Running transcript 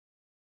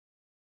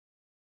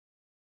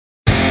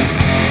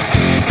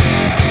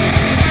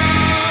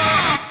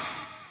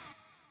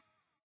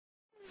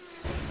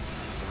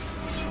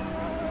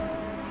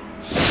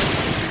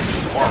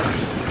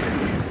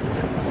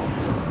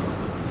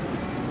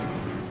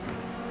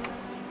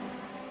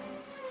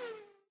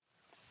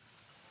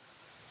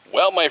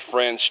Well, my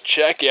friends,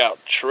 check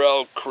out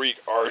Trail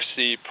Creek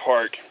RC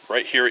Park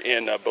right here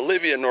in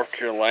Bolivia, North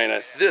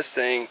Carolina. This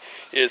thing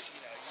is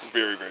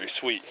very, very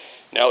sweet.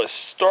 Now, it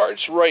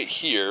starts right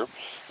here,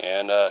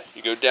 and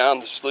you go down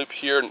the slope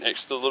here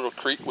next to the little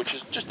creek, which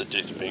is just a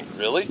ditch bank,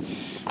 really.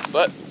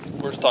 But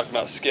we're just talking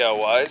about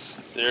scale-wise.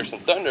 There's some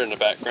thunder in the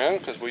background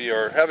because we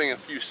are having a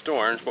few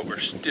storms, but we're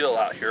still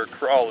out here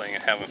crawling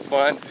and having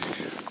fun.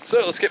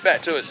 So let's get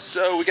back to it.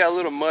 So we got a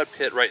little mud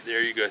pit right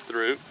there you go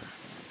through.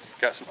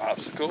 Got some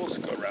obstacles,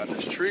 go around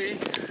this tree.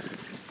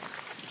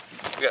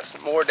 We got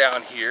some more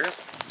down here.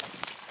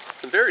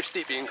 Some very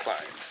steep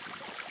inclines.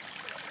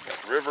 Got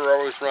the river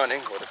always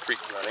running, or the creek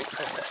running.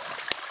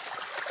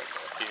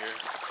 Here.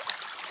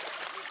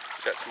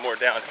 Got some more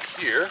down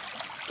here.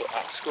 Little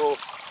obstacle,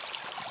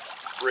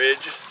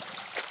 bridge.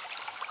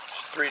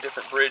 There's 3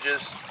 different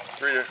bridges,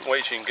 3 different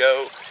ways you can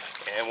go.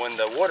 And when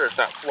the water is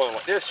not flowing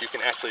like this, you can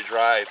actually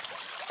drive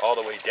all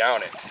the way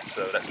down it.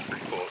 So that's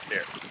pretty cool up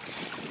there.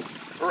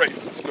 Alright,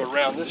 let's go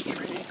around this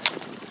tree.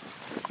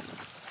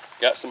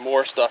 Got some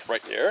more stuff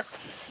right there.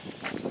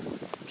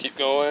 Keep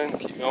going,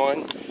 keep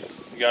going.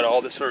 You got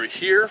all this over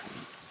here.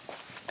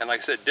 And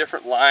like I said,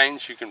 different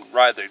lines. You can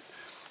ride the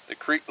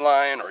creek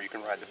line, or you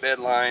can ride the bed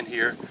line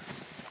here.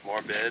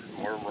 More bed,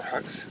 more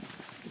rocks.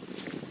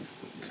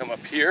 Come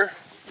up here.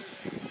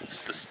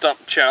 It's the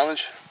stump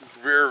challenge.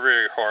 Very,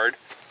 very hard.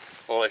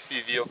 Only a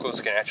few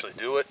vehicles can actually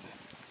do it.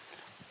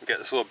 We got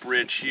this little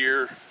bridge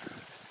here.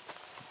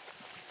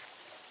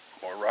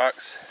 More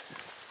rocks.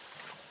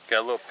 Got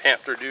a little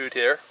panther dude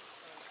here.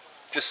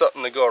 Just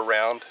something to go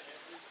around.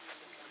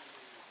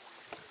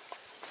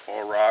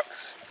 More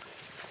rocks.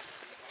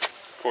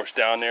 Of course,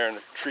 down there in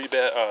the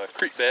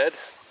creek bed.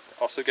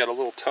 Also got a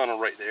little tunnel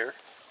right there.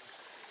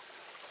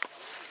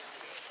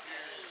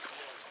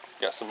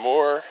 Got some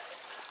more.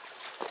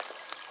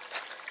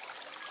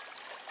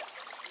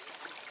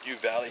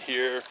 Valley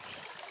here.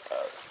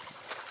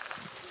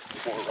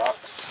 More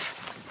rocks.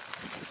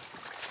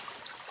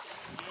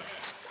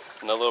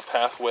 Another little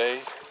pathway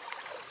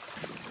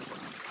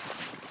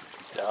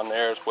down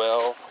there as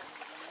well.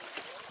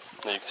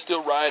 Now you can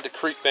still ride the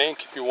creek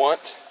bank if you want,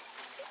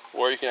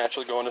 or you can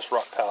actually go on this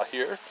rock pile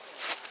here.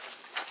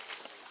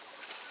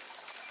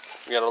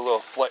 We got a little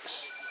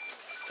flex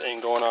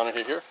thing going on in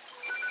here.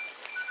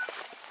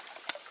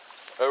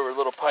 Over a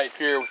little pipe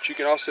here, which you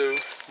can also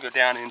go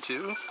down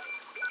into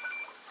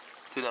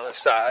to the other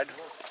side,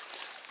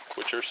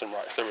 which are some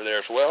rocks over there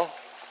as well.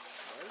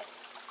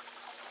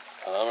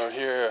 Over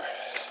here,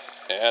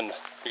 and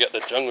we got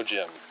the jungle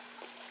gym.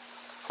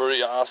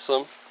 Pretty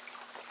awesome.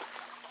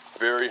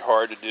 Very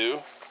hard to do.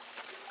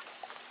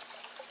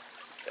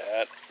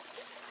 That.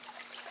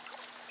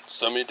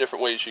 So many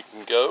different ways you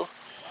can go.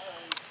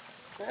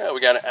 Yeah, we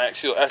got an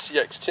axial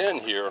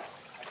SCX10 here.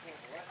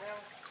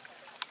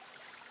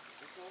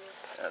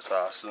 That's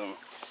awesome.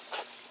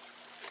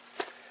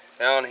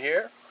 Down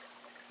here,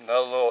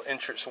 another little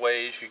entrance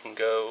ways you can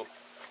go.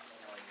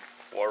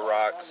 More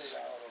rocks.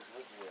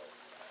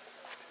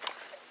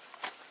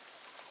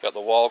 Got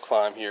the wall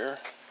climb here.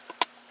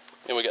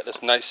 And we got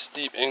this nice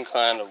steep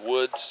incline of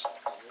woods.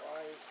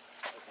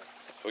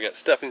 We got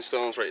stepping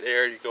stones right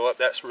there. You go up,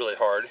 that's really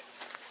hard.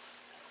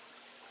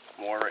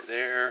 More right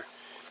there.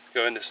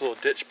 Go in this little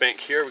ditch bank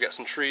here. We got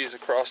some trees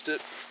across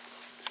it.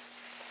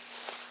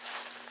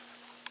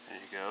 There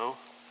you go.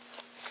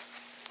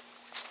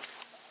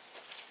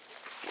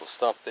 Little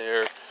stump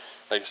there.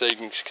 Like I said, you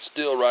can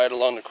still ride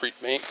along the creek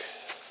bank.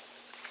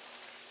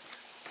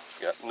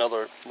 Got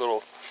another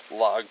little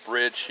log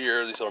bridge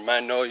here. These are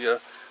magnolia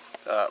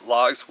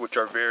logs, which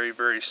are very,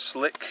 very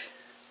slick.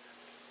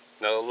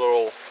 Another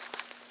little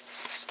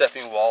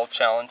stepping wall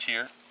challenge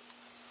here.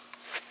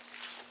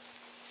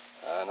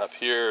 And up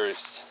here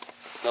is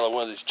another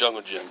one of these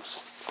jungle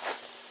gyms.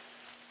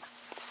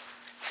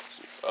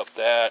 Up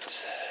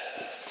that.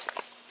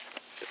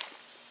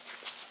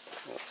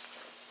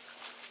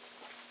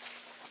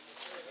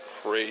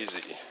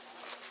 Crazy.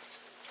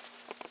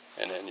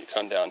 And then you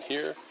come down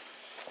here,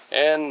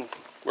 and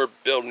we're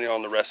building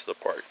on the rest of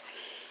the park.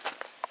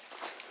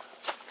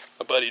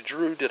 My buddy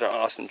Drew did an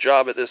awesome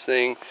job at this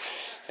thing,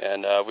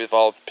 and we've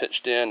all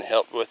pitched in and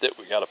helped with it.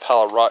 We got a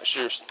pile of rocks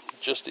here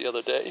just the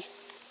other day.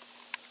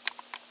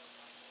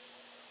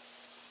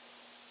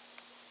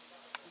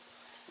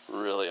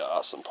 Really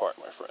awesome park,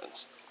 my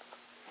friends.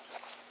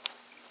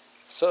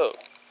 So,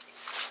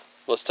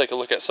 let's take a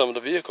look at some of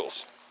the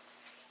vehicles.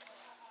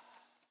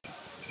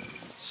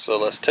 So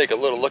let's take a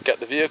little look at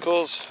the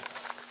vehicles.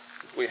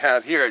 We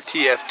have here a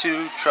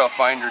TF2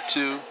 Trailfinder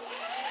 2.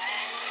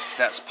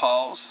 That's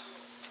Paul's.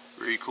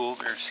 Very cool,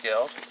 very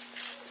scaled.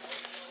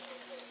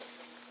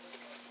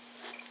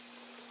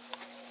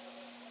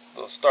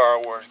 Little Star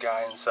Wars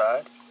guy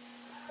inside.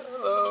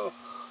 Hello.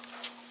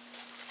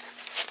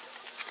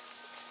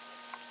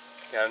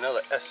 Got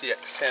another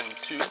SCX10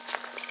 2.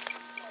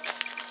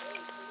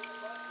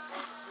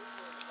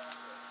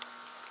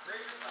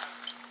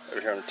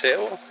 Over here on the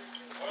table.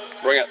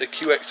 Bring out the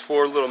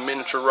QX4 little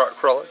miniature rock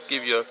crawler.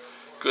 Give you a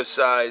good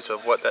size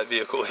of what that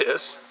vehicle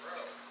is.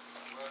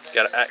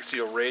 Got an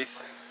axial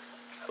wraith.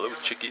 Hello,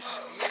 chickies.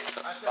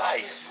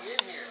 Spice.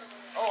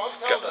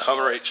 Got the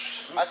Hummer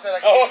H. I said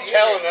I can't be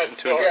telling in that here.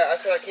 story. Yeah, I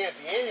said I can't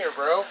be in here,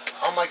 bro.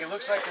 I'm like, it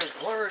looks like there's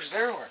blurs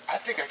everywhere. I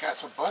think I got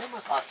some butt in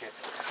my pocket.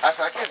 I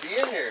said I can't be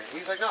in here.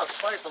 He's like, no, it's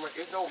Spice. I'm like,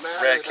 it don't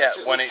matter. Red Cat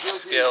That shit 1/8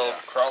 looks scale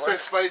crawler.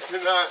 Spice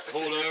or not.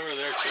 Pulled over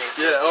there, chick.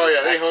 Yeah. Oh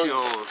yeah, they hung.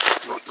 Axial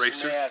You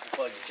racer. may have to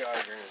plug the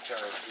charger in and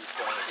charge this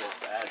one with this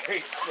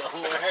battery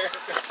somewhere.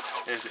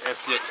 There's the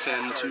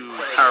SCX10 to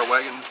Power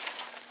Wagon.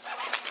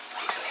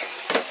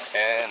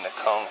 And the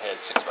Kong Head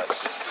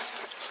 6x6.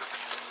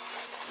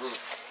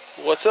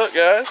 What's up,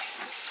 guys?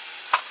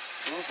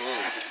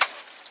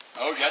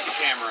 Oh, got the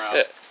camera out.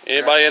 Yeah.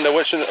 Anybody in the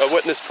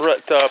witness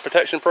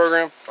protection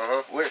program?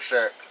 Witch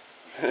Shark.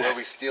 Where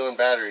we stealing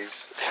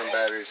batteries from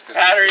batteries.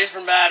 Batteries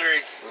from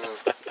batteries.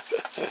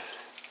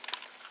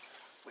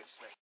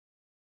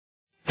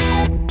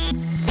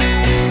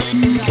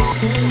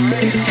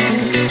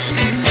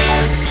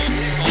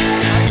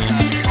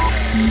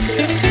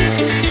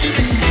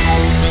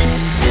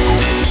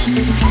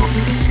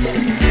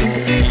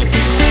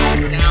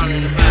 Down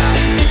in the back.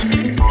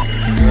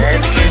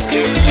 Wherever there's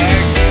good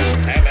flag,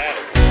 have at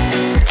it.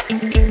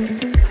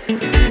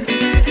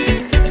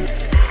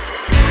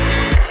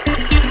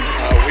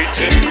 We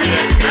just threw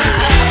that.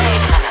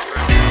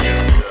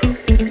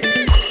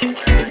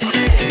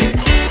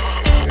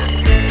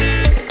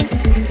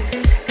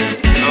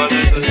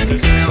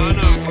 There's a ton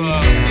of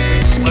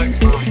flex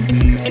points in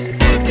this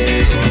park.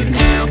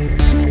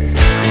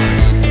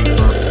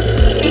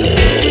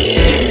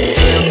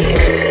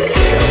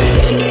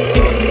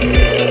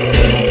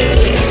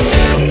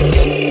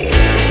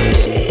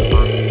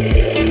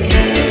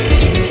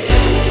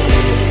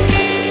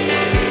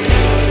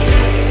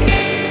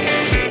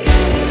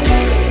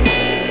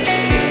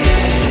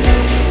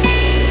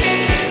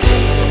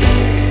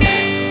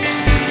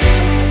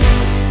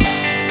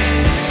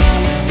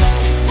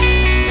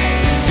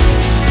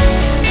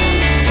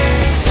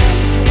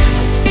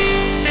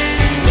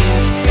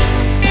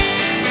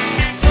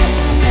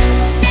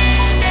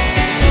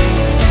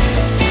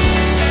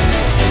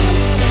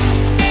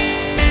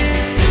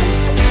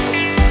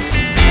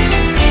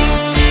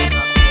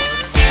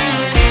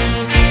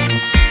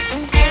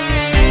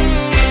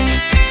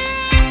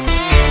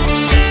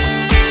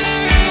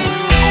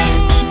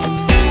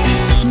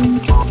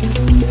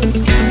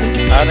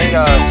 I need a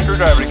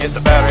screwdriver to get the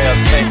battery out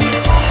of the tank.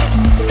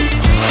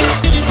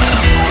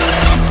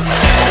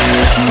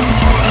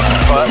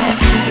 But,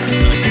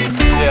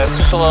 yeah, it's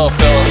just a little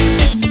Phillips.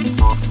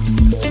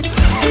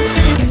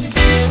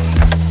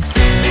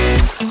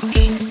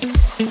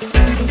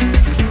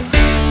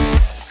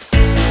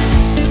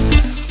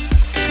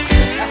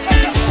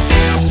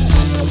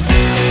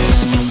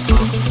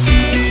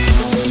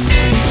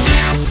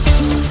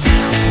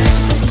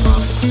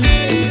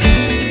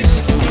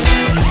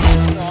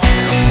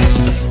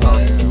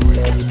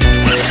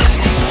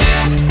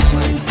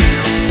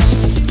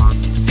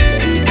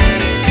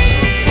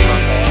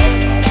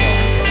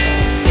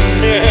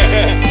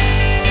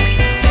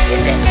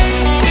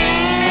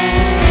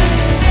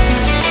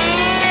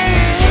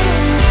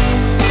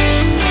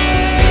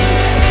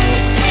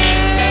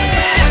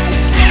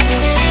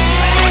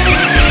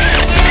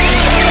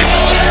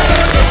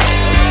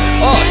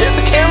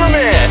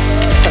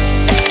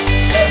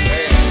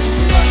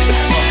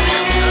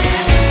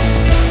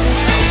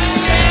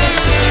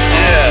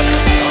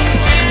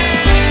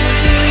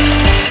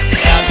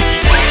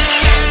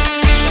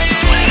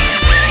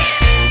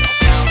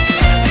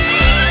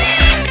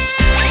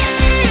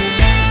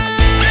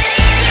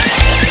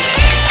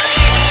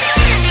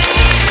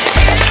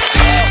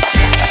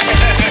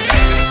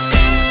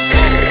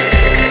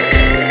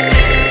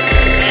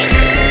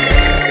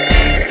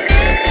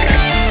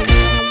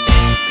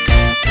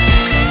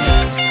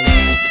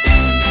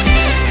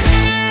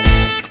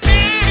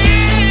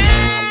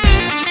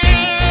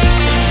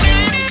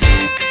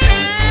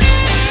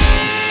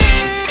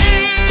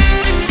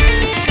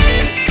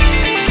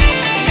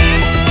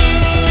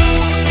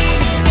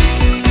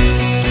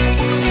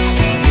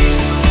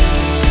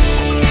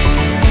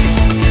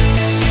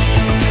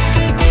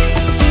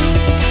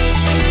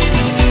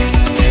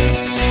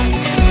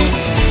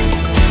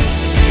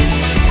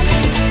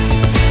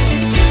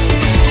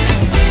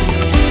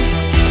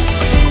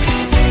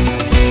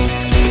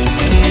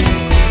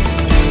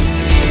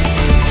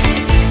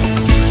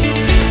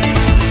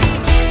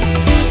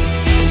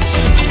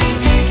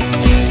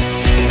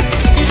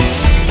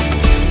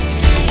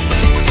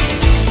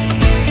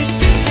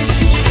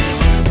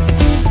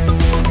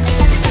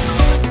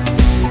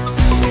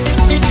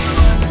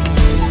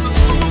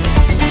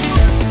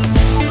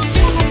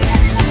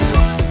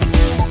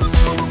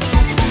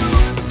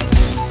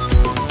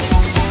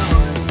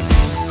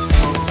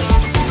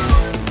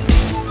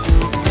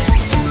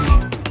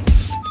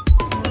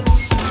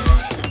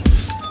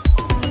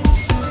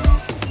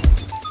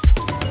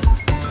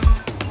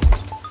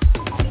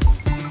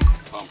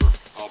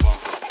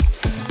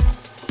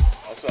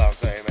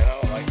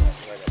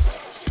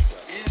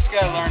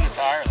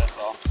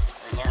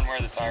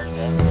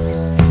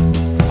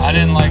 I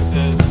didn't like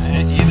either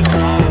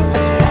of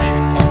mine.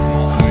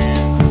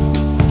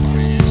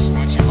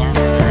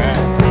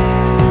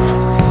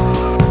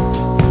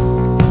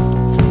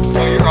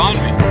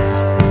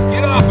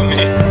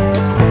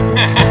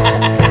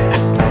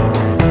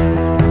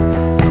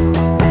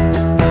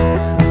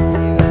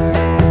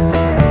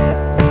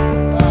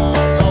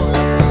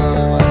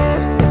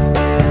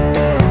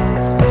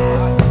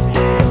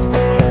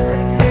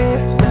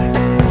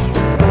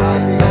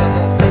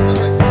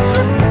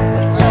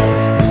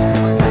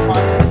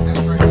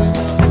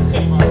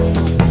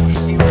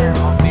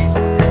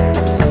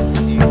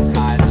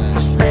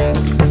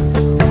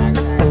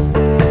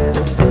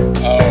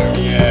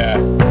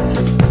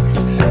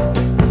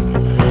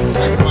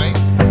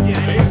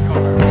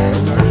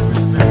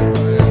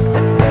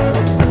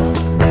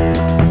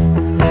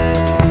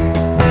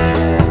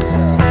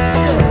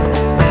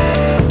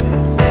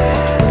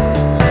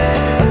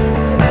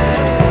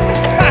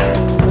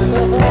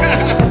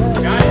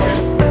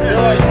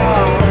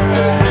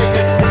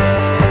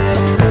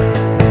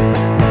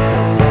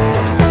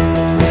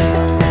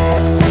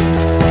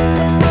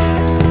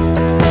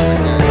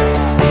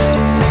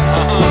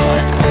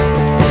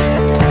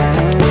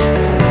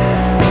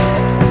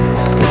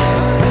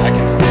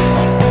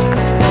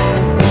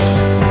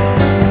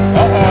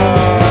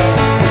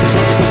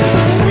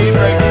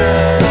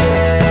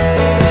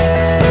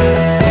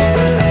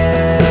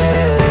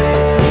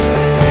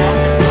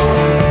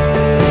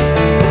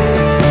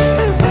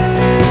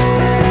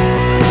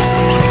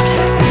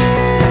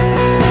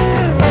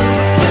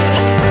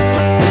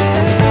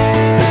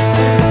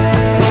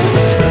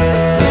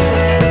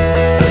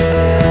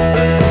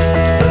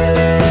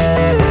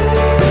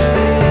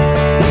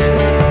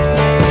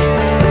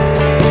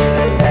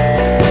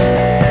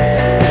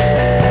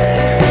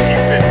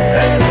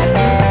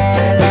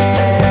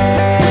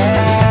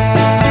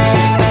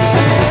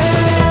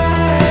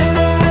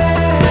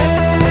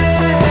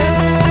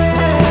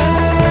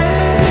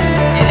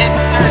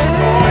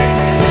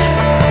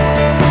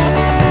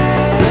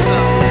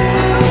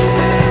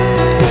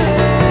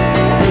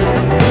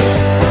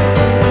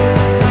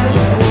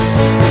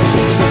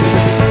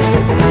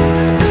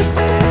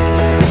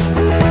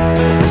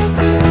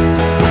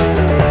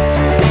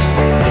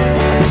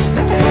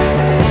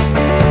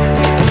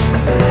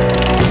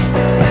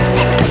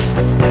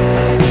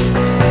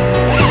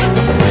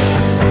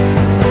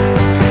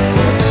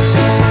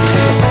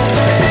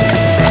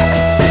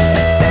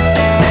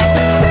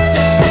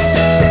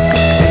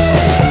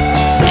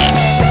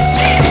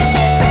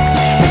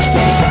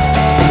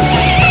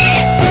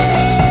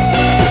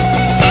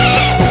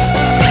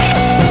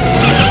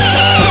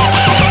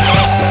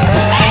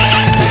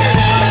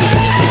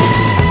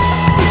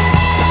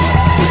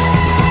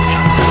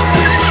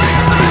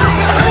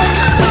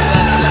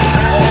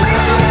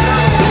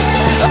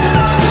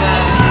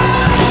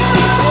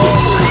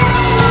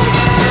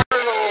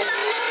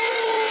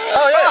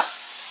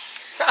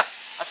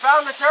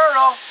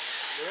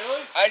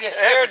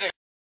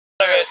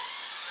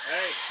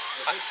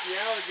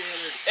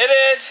 alligator. It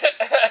is.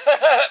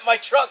 My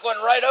truck went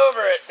right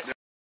over it.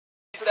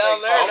 He's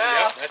down there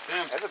now. Yep, that's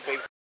him. That's a big.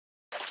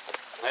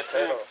 That's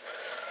him.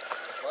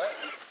 What?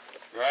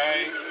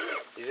 Right.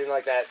 He's in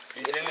like that.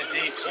 He's in the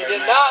deep. You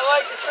did not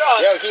like the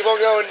truck. Yo, keep on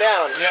going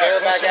down. Yeah, Scare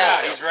it push back him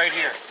out. He's right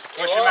here.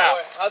 Push him out.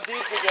 How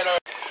deep we get over?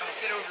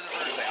 Get over the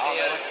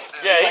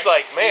roof. Yeah, he's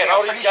like, man,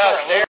 all these guys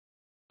staring.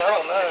 I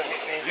don't know.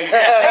 He's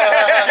like,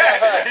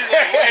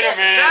 wait a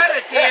minute. Not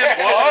a damn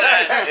what?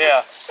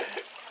 Yeah.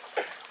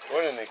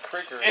 What in the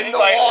cricker? In the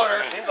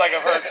water. Seems like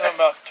I've heard something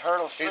about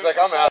turtle soup. He's like,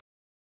 I'm out.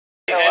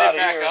 He headed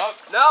back up.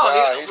 No,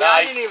 Nah,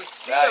 I didn't even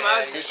see him.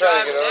 I was he's just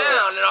trying to driving get over.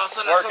 down, and all of a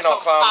sudden Working I on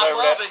saw climbing something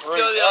over pop up that and roof.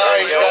 kill the Oh,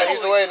 other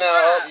he's away now.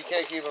 Oh, you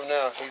can't keep him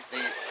now. He's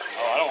deep.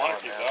 Oh, I don't want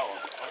to keep that one.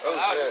 Oh,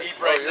 shit. deep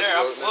right you're there.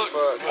 I'm floating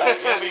as fuck.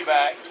 He'll be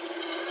back.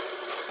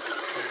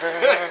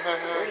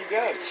 Where'd he go?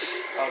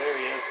 Oh, there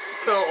he is.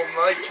 Oh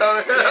my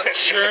God!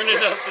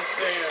 Churning up the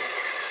sand.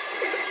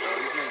 Oh,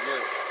 he's gonna get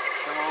it.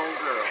 Come on,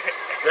 girl.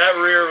 That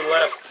rear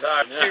left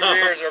side. Two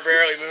rears are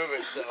barely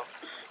moving, so.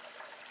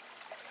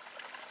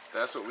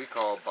 That's what we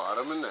call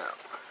bottoming out.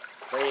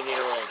 So you need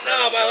a little.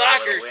 No, my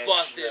locker's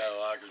busted. Yeah,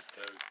 locker's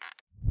toast.